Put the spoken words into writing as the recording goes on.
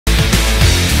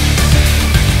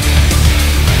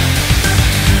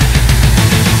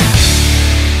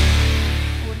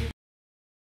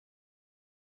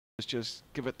Just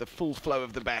give it the full flow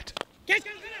of the bat.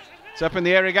 It's up in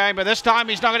the air again, but this time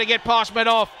he's not going to get past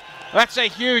mid-off. That's a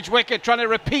huge wicket, trying to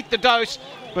repeat the dose,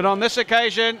 but on this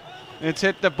occasion it's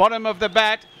hit the bottom of the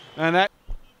bat, and that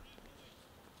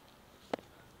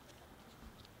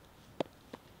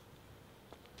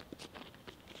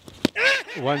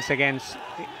once again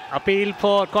appeal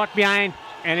for caught behind,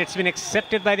 and it's been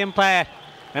accepted by the umpire.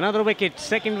 Another wicket,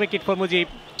 second wicket for Mujeeb.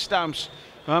 Stumps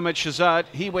Ahmed Shahzad,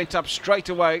 he went up straight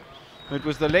away. It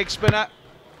was the leg spinner.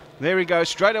 There he goes,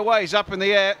 straight away, he's up in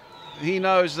the air. He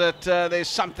knows that there's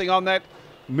something on that.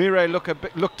 Mire looked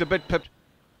a bit pipped.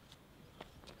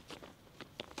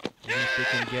 Yes, they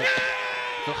can get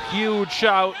a huge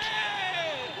shout.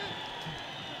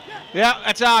 Yeah,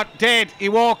 that's out, dead. He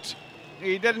walked.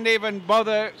 He didn't even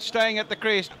bother staying at the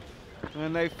crease.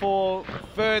 And they fall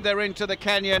further into the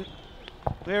canyon.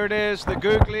 There it is, the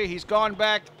googly. He's gone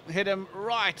back, hit him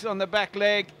right on the back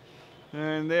leg.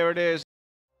 And there it is.